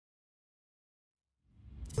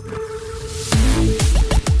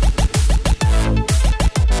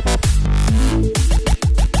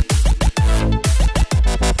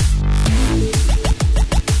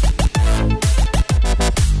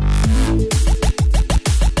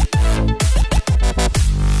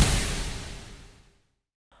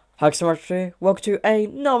Hi SkyFactory, welcome to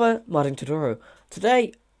another modding tutorial.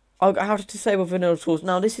 Today, I've got how to disable vanilla tools.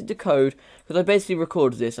 Now this is the code, because I basically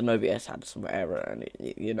recorded this and OBS had some error and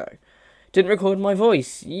didn't record my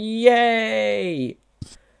voice. Yay!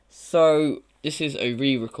 So, this is a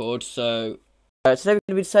re-record, so today we're going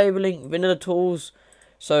to be disabling vanilla tools.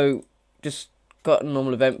 So, just got a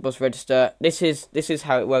normal event bus register. This is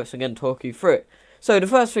how it works. I'm going to talk you through it. So, the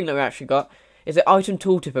first thing that we actually got is the item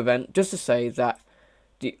tooltip event, just to say that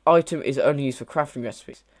the item is only used for crafting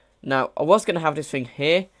recipes. Now, I was going to have this thing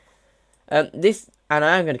here. And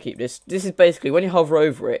I am going to keep this. This is basically, when you hover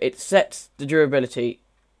over it, it sets the durability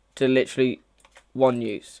to literally one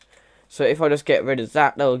use. So if I just get rid of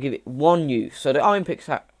that, that will give it one use. So the iron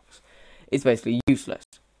pickaxe is basically useless.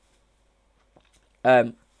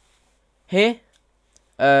 Here,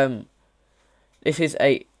 this is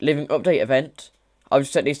a living update event. I've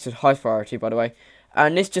just set these to highest priority, by the way.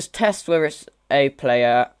 And this just tests whether it's a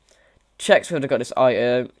player, checks whether they've got this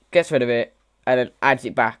item, gets rid of it, and then adds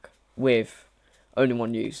it back with only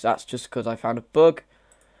one use. That's just because I found a bug.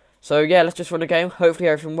 So yeah, let's just run a game. Hopefully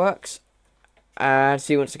everything works. And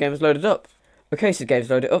see once the game is loaded up. Okay, so the game's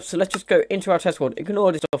loaded up. So let's just go into our test world.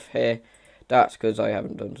 Ignore this stuff here. That's because I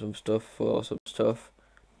haven't done some stuff for some stuff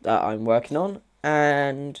that I'm working on.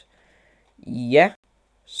 And yeah.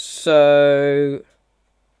 So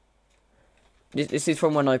this is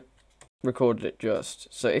from when I recorded it just.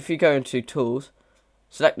 So if you go into tools,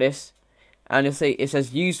 select this, and you'll see it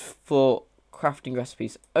says used for crafting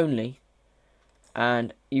recipes only,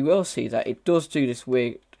 and you will see that it does do this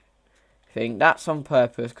weird thing. That's on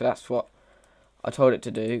purpose because that's what I told it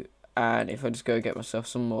to do. And if I just go get myself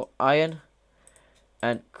some more iron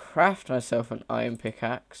and craft myself an iron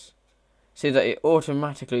pickaxe, see that it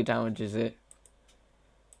automatically damages it.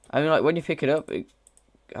 I mean, like when you pick it up, it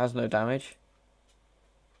has no damage.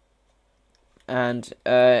 And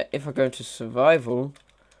if I go into survival,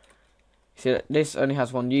 see that this only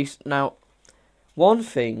has one use. Now, one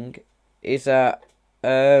thing is that,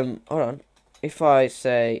 hold on, if I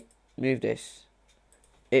say move this,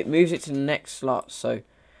 it moves it to the next slot. So,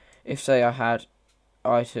 if say I had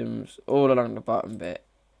items all along the bottom bit,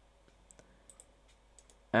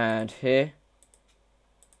 and here,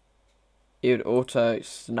 it would auto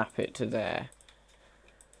snap it to there.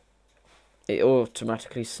 It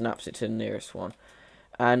automatically snaps it to the nearest one.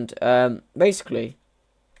 And basically,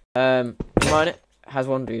 mine has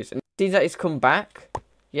one use. And see that it's come back?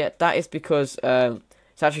 Yeah, that is because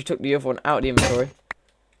it's actually took the other one out of the inventory.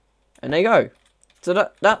 And there you go. So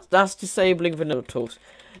that's disabling vanilla tools.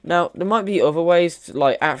 Now, there might be other ways to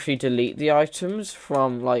like actually delete the items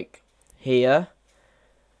from like here.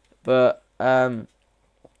 But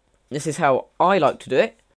this is how I like to do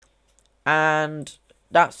it. And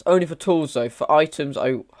that's only for tools though. For items,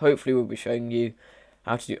 I hopefully will be showing you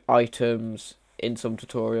how to do items in some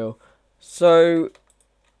tutorial. So,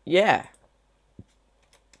 yeah.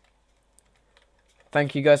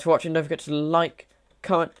 Thank you guys for watching. Don't forget to like,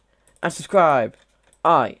 comment, and subscribe.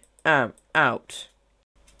 I am out.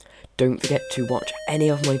 Don't forget to watch any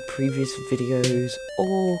of my previous videos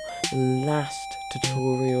or last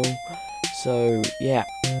tutorial. So, yeah,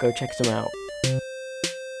 go check them out.